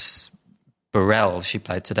afterwards. Burrell, she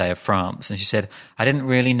played today of France, and she said, I didn't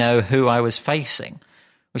really know who I was facing,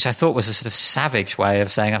 which I thought was a sort of savage way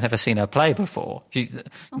of saying I've never seen her play before. She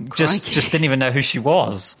just didn't even know who she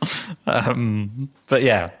was. But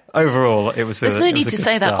yeah, overall, it was There's no need to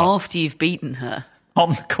say start. that after you've beaten her. On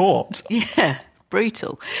the court. Yeah.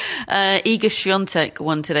 Brutal. Iga Swiatek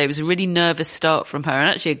won today. It was a really nervous start from her, and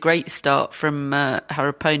actually a great start from her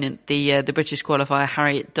opponent, the British qualifier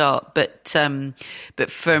Harriet Dart. But from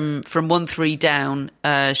 1-3 down,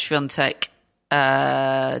 Swiatek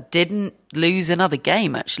didn't lose another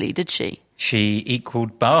game. Actually, did she? She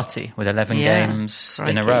equaled Barty with 11 games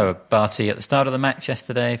in a row. Barty at the start of the match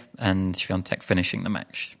yesterday, and Swiatek finishing the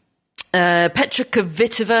match. Petra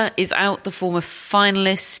Kvitova is out, the former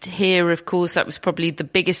finalist here. Of course, that was probably the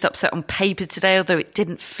biggest upset on paper today, although it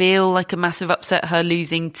didn't feel like a massive upset, her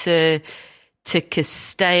losing to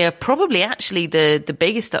Castella. Probably actually the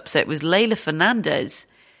biggest upset was Leylah Fernandez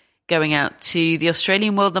going out to the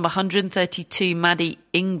Australian world number 132, Maddie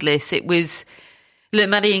Inglis.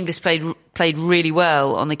 Maddie Inglis played really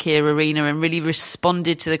well on the Kia Arena and really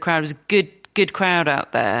responded to the crowd. It was a good crowd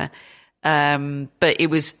out there, but it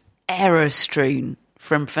was error-strewn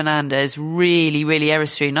from Fernandez, really, really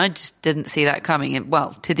error-strewn. I just didn't see that coming,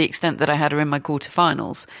 well, to the extent that I had her in my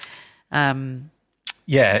quarterfinals.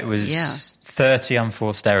 It was 30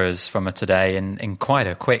 unforced errors from her today in quite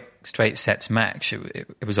a quick straight sets match.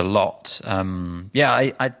 It was a lot.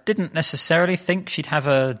 I didn't necessarily think she'd have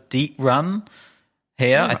a deep run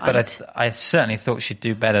here, but I certainly thought she'd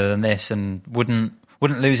do better than this and wouldn't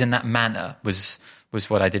wouldn't lose in that manner was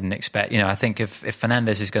what I didn't expect. I think if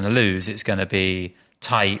Fernandez is going to lose, it's going to be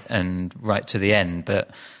tight and right to the end, but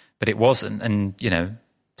it wasn't. And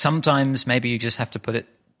sometimes maybe you just have to put it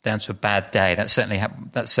down to a bad day. That's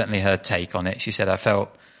certainly her take on it. She said, I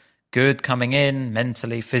felt good coming in,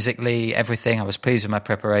 mentally, physically, everything. I was pleased with my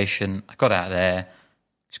preparation. I got out there,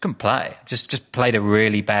 just couldn't play. Just played a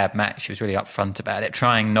really bad match. She was really upfront about it,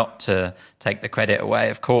 trying not to take the credit away,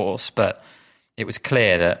 of course, but it was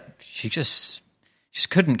clear that she just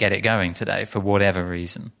couldn't get it going today for whatever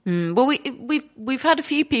reason. Well, we've had a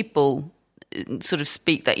few people sort of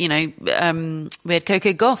speak that, we had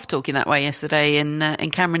Coco Gauff talking that way yesterday,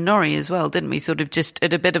 and Cameron Norrie as well, didn't we? Sort of just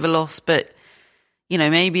at a bit of a loss, but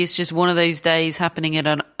maybe it's just one of those days happening at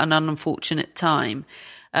an unfortunate time.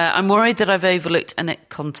 I'm worried that I've overlooked Anett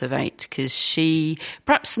Kontaveit, because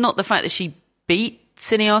perhaps not the fact that she beat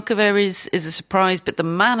Siniakova is a surprise, but the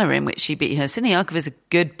manner in which she beat her. Siniakova is a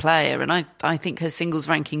good player, and I think her singles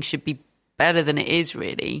ranking should be better than it is,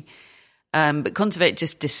 really. But Kontaveit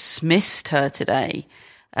just dismissed her today.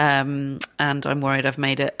 And I'm worried I've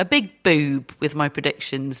made a big boob with my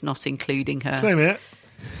predictions, not including her. Same here.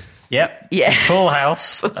 Yep. Yeah. Full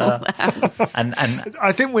house. And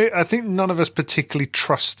I think none of us particularly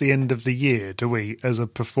trust the end of the year, do we, as a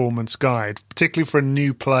performance guide, particularly for a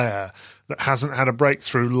new player that hasn't had a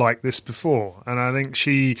breakthrough like this before. And I think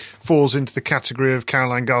she falls into the category of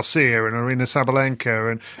Caroline Garcia and Aryna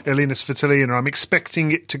Sabalenka and Elina Svitolina. I'm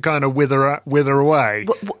expecting it to kind of wither away.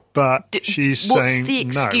 But she's saying what's the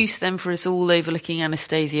excuse then for us all overlooking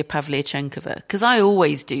Anastasia Pavlyuchenkova? Because I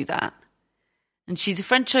always do that. And she's a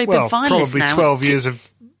French Open finalist now. Probably 12 years of...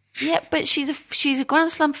 Yeah, but she's a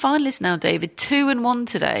Grand Slam finalist now, David. 2-1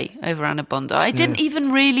 today over Anna Bonda. I didn't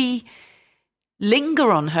even really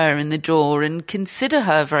linger on her in the draw and consider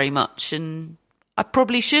her very much, and I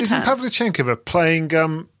probably should have. Isn't Pavlyuchenkova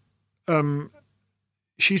playing...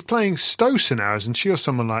 she's playing Stosur now, isn't she, or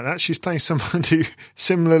someone like that? She's playing someone who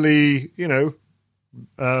similarly,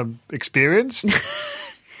 experienced.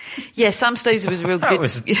 Yeah, Sam Stosur was a real good... That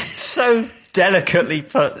was so delicately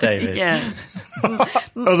put, David. Yeah.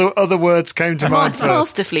 Other words came to mind first.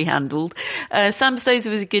 Masterfully handled. Sam Stosur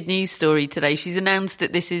was a good news story today. She's announced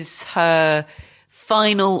that this is her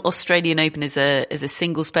final Australian Open as a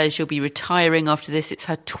singles player. She'll be retiring after this. It's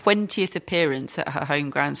her 20th appearance at her home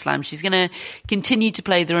Grand Slam. She's going to continue to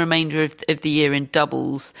play the remainder of the year in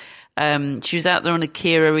doubles. She was out there on the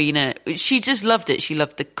Kia Arena. She just loved it. She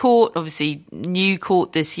loved the court, obviously new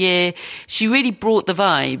court this year. She really brought the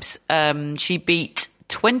vibes. She beat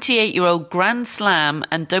 28-year-old Grand Slam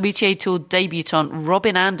and WTA Tour debutant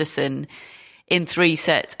Robin Anderson in 3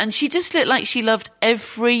 sets. And she just looked like she loved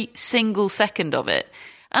every single second of it.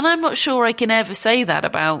 And I'm not sure I can ever say that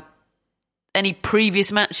about any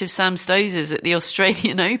previous match of Sam Stosur's at the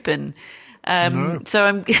Australian Open. No.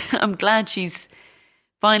 So I'm glad she's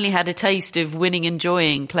finally had a taste of winning,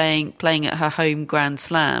 enjoying playing at her home Grand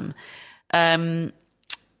Slam. Anna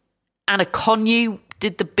Konyu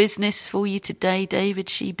did the business for you today, David.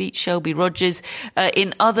 She beat Shelby Rogers.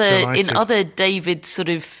 In other David sort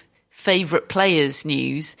of favourite players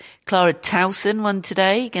news, Clara Towson won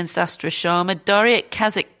today against Astra Sharma. Daria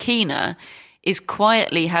Kasatkina is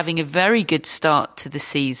quietly having a very good start to the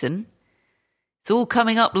season. It's all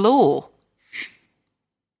coming up law.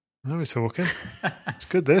 Now we're talking. It's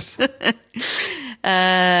good, this.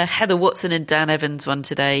 Heather Watson and Dan Evans won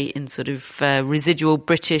today in sort of residual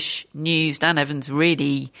British news. Dan Evans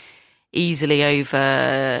really easily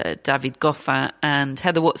over David Goffin, and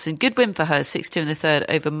Heather Watson, good win for her, 6-2 in the third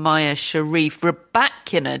over Maya Sharif.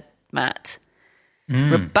 Rybakina, Matt.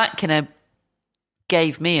 Rybakina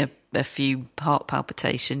gave me a few heart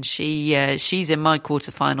palpitations. She's in my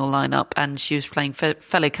quarterfinal lineup, and she was playing fellow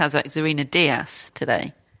Kazakh Zarina Diaz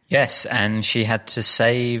today. Yes, and she had to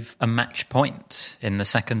save a match point in the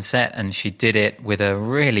second set, and she did it with a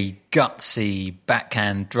really gutsy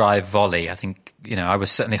backhand drive volley. I think, I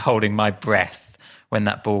was certainly holding my breath when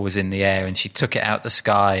that ball was in the air, and she took it out the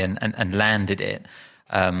sky and landed it.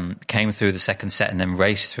 Came through the second set and then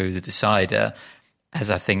raced through the decider,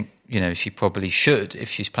 as I think, she probably should if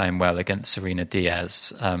she's playing well against Zarina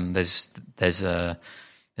Diaz. There's a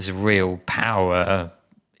real power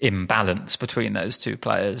imbalance between those two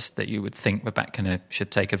players that you would think Rybakina should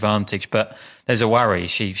take advantage. But there's a worry.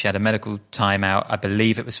 She had a medical timeout. I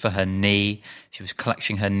believe it was for her knee. She was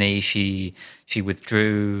clutching her knee. She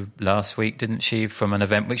withdrew last week, didn't she, from an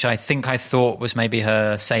event which I thought was maybe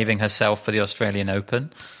her saving herself for the Australian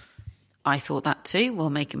Open. I thought that too, while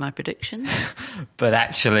making my predictions. But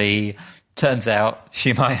actually turns out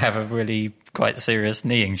she might have a really quite serious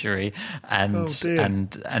knee injury and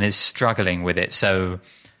is struggling with it. So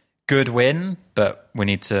good win, but we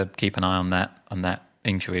need to keep an eye on that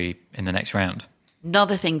injury in the next round.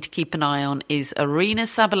 Another thing to keep an eye on is Aryna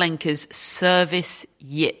Sabalenka's service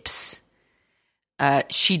yips.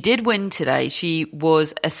 She did win today. She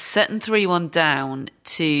was a 7-3-1 down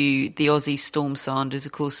to the Aussie Storm Sanders,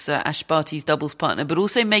 of course, Ash Barty's doubles partner, but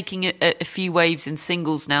also making a few waves in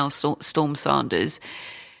singles now, Storm Sanders.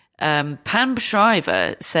 Pam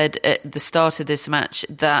Shriver said at the start of this match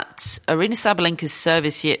that Aryna Sabalenka's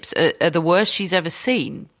service yips are the worst she's ever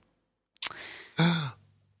seen.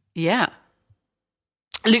 Yeah.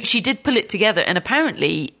 Look, she did pull it together, and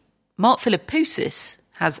apparently Mark Philippoussis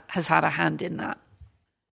has had a hand in that.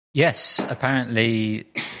 Yes, apparently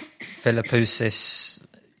Philippoussis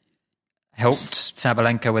helped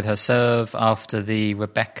Sabalenka with her serve after the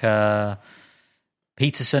Rebecca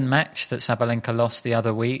Peterson match that Sabalenka lost the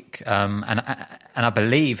other week. And I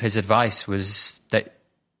believe his advice was that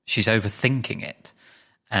she's overthinking it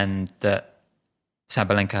and that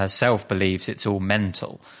Sabalenka herself believes it's all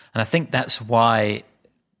mental. And I think that's why,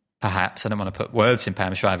 perhaps, I don't want to put words in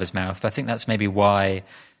Pam Shriver's mouth, but I think that's maybe why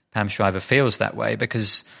Pam Shriver feels that way,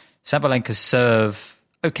 because Sabalenka's serve,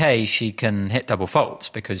 okay, she can hit double faults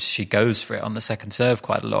because she goes for it on the second serve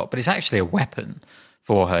quite a lot, but it's actually a weapon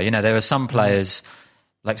for her. You know, there are some players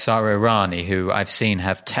like Sara Errani who I've seen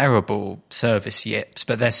have terrible service yips,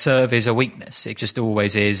 but their serve is a weakness. It just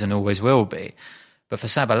always is and always will be. But for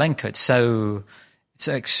Sabalenka, it's so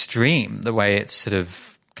extreme the way it's sort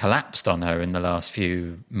of collapsed on her in the last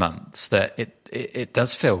few months that it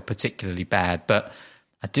does feel particularly bad. But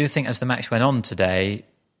I do think as the match went on today,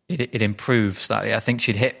 it improved slightly. I think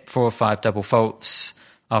she'd hit 4 or 5 double faults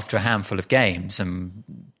after a handful of games and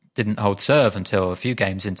didn't hold serve until a few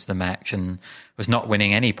games into the match and was not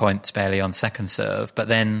winning any points barely on second serve. But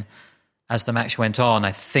then as the match went on,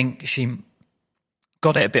 I think she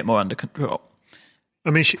got it a bit more under control. I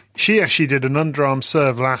mean, she actually did an underarm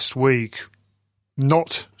serve last week,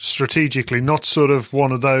 not strategically, not sort of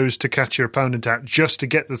one of those to catch your opponent out, just to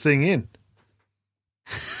get the thing in.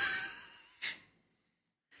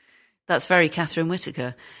 That's very Catherine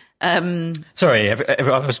Whitaker. Sorry,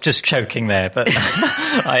 I was just choking there, but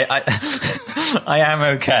I am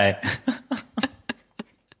okay.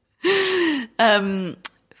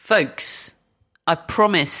 Folks, I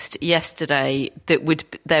promised yesterday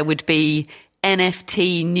that there would be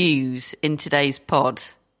NFT news in today's pod.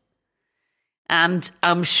 And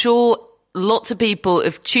I'm sure lots of people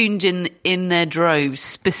have tuned in their droves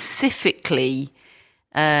specifically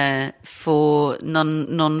for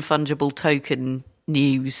non-fungible token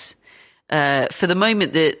news. For the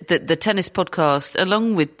moment, the tennis podcast,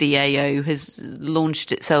 along with the AO, has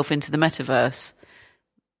launched itself into the metaverse.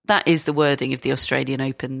 That is the wording of the Australian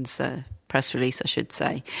Open's press release, I should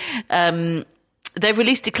say. They've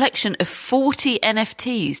released a collection of 40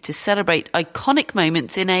 NFTs to celebrate iconic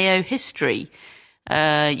moments in AO history.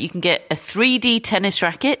 You can get a 3D tennis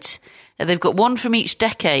racket. They've got one from each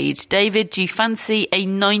decade. David, do you fancy a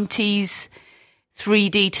 90s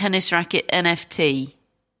 3D tennis racket NFT?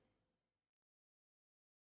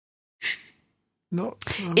 I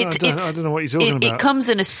don't know what you're talking about. It comes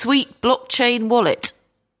in a sweet blockchain wallet.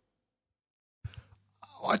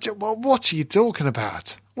 What are you talking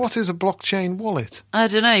about? What is a blockchain wallet? I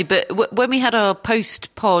don't know, but when we had our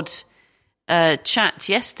post-pod chat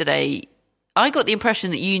yesterday, I got the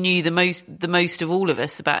impression that you knew the most of all of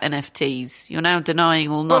us about NFTs. You're now denying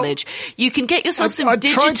all knowledge. You can get yourself some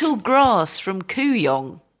digital grass from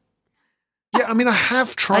Kooyong. Yeah, I mean, I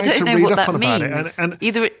have tried to read up on about it, and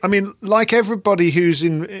I mean, like everybody who's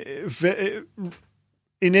in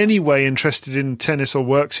any way interested in tennis or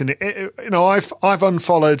works in it, you know, I've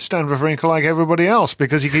unfollowed Stan Wawrinka like everybody else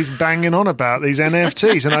because he keeps banging on about these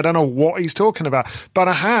NFTs, and I don't know what he's talking about. But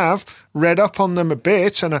I have read up on them a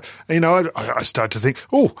bit, and I started to think,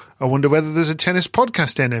 I wonder whether there's a tennis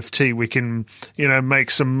podcast NFT we can,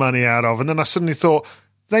 make some money out of. And then I suddenly thought,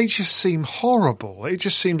 they just seem horrible. It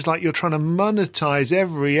just seems like you're trying to monetize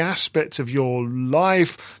every aspect of your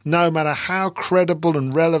life, no matter how credible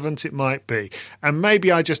and relevant it might be. And maybe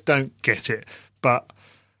I just don't get it, but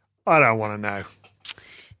I don't want to know.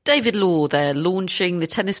 David Law there, launching the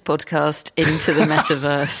tennis podcast into the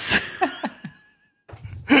metaverse.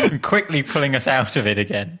 Quickly pulling us out of it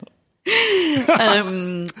again.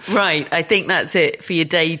 Right, I think that's it for your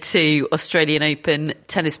Day 2 Australian Open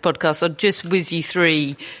tennis podcast. I'll just whiz you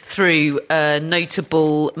through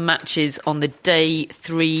notable matches on the Day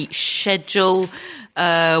 3 schedule.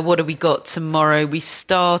 What have we got tomorrow? We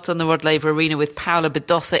start on the Rod Laver Arena with Paula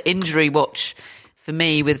Badosa injury watch for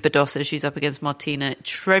me with Badosa. She's up against Martina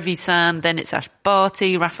Trevisan. Then it's Ash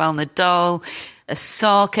Barty, Rafael Nadal,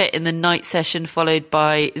 Osaka in the night session, followed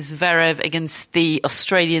by Zverev against the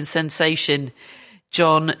Australian sensation,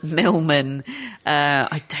 John Millman.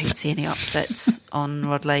 I don't see any upsets on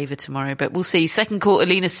Rod Laver tomorrow, but we'll see. Second court,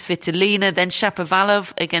 Alina Svitolina, then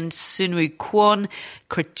Shapovalov against Sunwoo Kwon,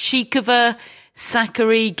 Krejcikova,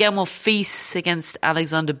 Sakari, Gelmor Fils against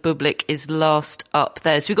Alexander Bublik is last up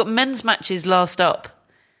there. So we've got men's matches last up.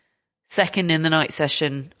 Second in the night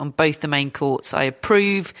session on both the main courts. I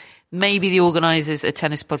approve. Maybe the organisers are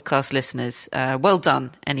Tennis Podcast listeners. Well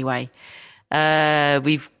done, anyway.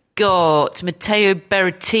 We've got Matteo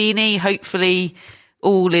Berrettini. Hopefully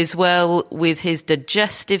all is well with his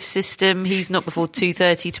digestive system. He's not before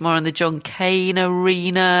 2:30 tomorrow in the John Cain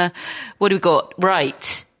Arena. What do we got?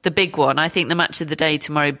 Right. The big one, I think the match of the day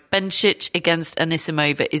tomorrow, Bencic against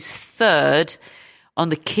Anisimova, is third on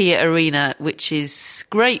the Kia Arena, which is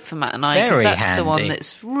great for Matt and I, because that's handy. The one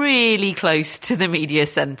that's really close to the media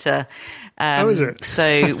centre. How is it?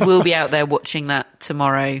 So we'll be out there watching that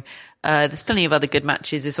tomorrow. There's plenty of other good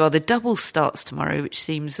matches as well. The doubles starts tomorrow, which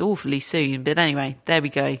seems awfully soon. But anyway, there we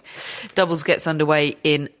go. Doubles gets underway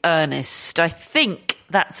in earnest. I think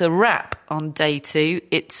that's a wrap on day 2.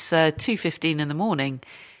 It's 2:15 in the morning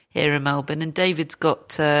here in Melbourne, and David's got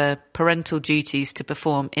parental duties to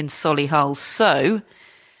perform in Solihull. So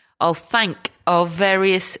I'll thank our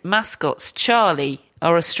various mascots. Charlie,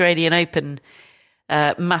 our Australian Open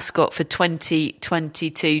mascot for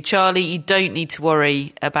 2022. Charlie, you don't need to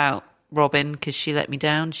worry about Robin, because she let me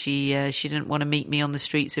down. She didn't want to meet me on the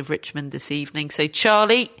streets of Richmond this evening. So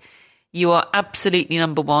Charlie, you are absolutely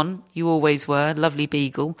number one. You always were. Lovely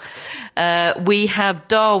beagle. We have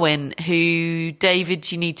Darwin, who,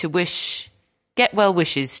 David, you need to get well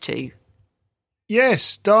wishes to.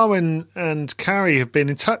 Yes, Darwin and Carrie have been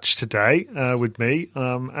in touch today with me,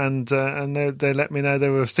 and they let me know they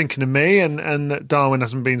were thinking of me, and that Darwin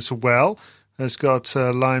hasn't been so well, has got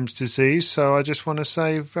Lyme's disease. So I just want to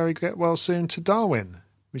say very get well soon to Darwin,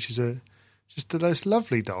 which is just the most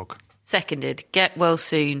lovely dog. Seconded. Get well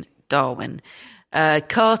soon, Darwin.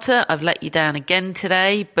 Carter, I've let you down again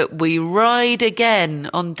today, but we ride again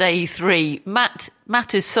on day 3. Matt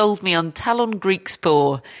has sold me on Talon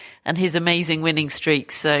Griekspoor and his amazing winning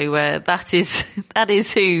streak. So that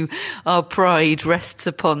is who our pride rests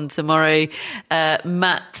upon tomorrow.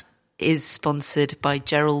 Matt is sponsored by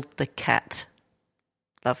Gerald the Cat.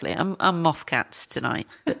 Lovely. I'm off cats tonight,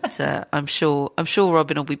 but I'm sure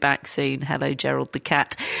Robin will be back soon. Hello, Gerald the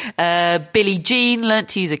Cat. Billie Jean learnt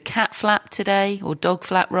to use a cat flap today, or dog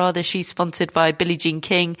flap rather. She's sponsored by Billie Jean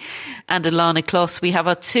King and Alana Kloss. We have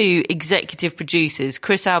our 2 executive producers,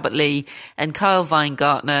 Chris Albert Lee and Kyle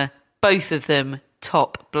Weingartner. Both of them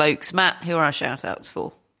top blokes. Matt, who are our shout outs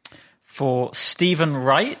for? For Stephen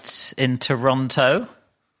Wright in Toronto.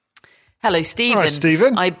 Hello, Stephen. Hi,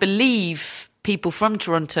 Stephen. I believe people from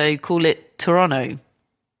Toronto call it Toronto,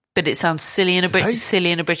 but it sounds silly in a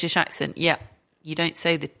British accent. Yeah, you don't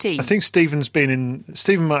say the T. I think Stephen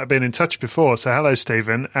might have been in touch before, so hello,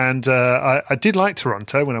 Stephen. And I did like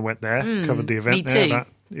Toronto when I went there, covered the event there about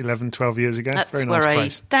 11, 12 years ago. That's very nice where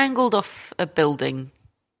place. I dangled off a building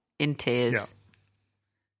in tears.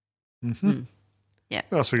 Yeah. Mm-hmm. Yeah.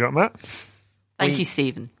 What else we got, Matt? Thank you,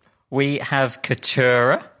 Stephen. We have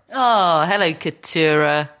Katura. Oh, hello,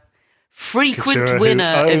 Katura. Frequent Katura,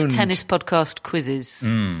 winner of Tennis Podcast quizzes.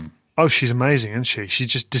 Oh, she's amazing, isn't she? She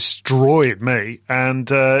just destroyed me.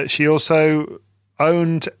 And she also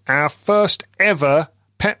owned our first ever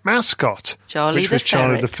pet mascot, Charlie which was the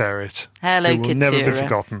Charlie Ferret. the Ferret. Hello, who will Katura. never be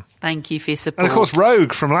forgotten. Thank you for your support. And of course,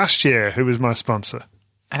 Rogue from last year, who was my sponsor.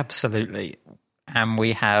 Absolutely. And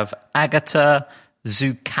we have Agata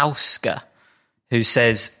Zukowska, who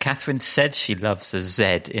says, Catherine said she loves a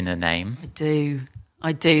Z in her name.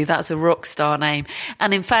 I do. That's a rock star name.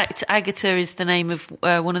 And in fact, Agata is the name of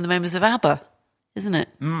one of the members of ABBA, isn't it?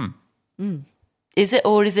 Is it,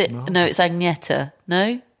 or is it? No, it's Agneta.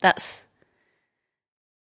 No,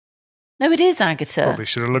 it is Agata. Probably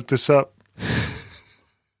should have looked this up.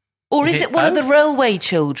 Or is it one of the Railway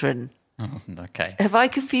Children? Oh, okay. Have I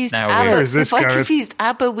confused now ABBA? Where is this Have I going? confused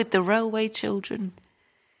ABBA with the Railway Children?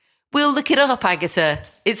 We'll look it up, Agata.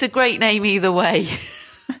 It's a great name either way.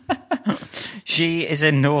 She is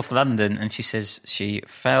in North London, and she says she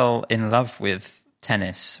fell in love with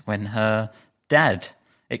tennis when her dad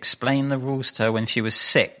explained the rules to her when she was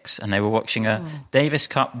 6, and they were watching a Davis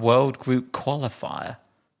Cup World Group qualifier.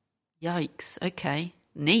 Yikes. Okay.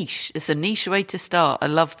 Niche. It's a niche way to start. I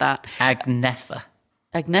love that. Agnetha.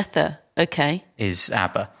 Okay. Is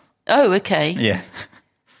ABBA. Oh, okay. Yeah.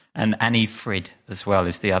 And Annie Frid as well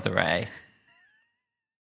is the other A.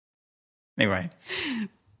 Anyway.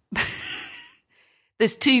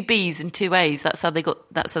 There's 2 B's and 2 A's. That's how they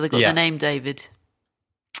got their name, David.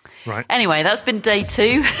 Right. Anyway, that's been day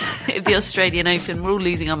 2 of the Australian Open. We're all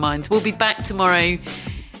losing our minds. We'll be back tomorrow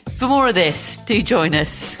for more of this. Do join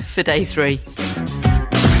us for day 3.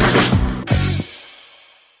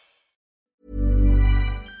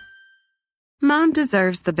 Mom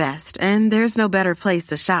deserves the best, and there's no better place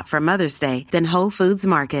to shop for Mother's Day than Whole Foods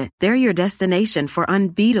Market. They're your destination for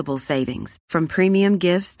unbeatable savings, from premium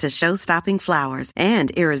gifts to show-stopping flowers and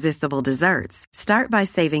irresistible desserts. Start by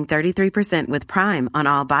saving 33% with Prime on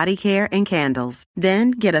all body care and candles.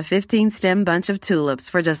 Then get a 15-stem bunch of tulips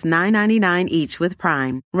for just $9.99 each with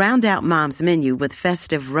Prime. Round out Mom's menu with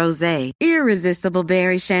festive rosé, irresistible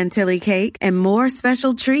berry chantilly cake, and more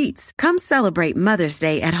special treats. Come celebrate Mother's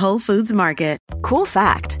Day at Whole Foods Market. Cool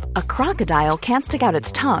fact, a crocodile can't stick out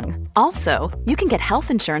its tongue. Also, you can get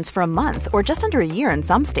health insurance for a month or just under a year in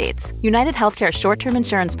some states. United Healthcare short-term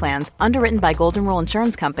insurance plans, underwritten by Golden Rule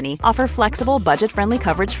Insurance Company, offer flexible, budget-friendly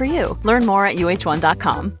coverage for you. Learn more at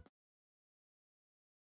uh1.com.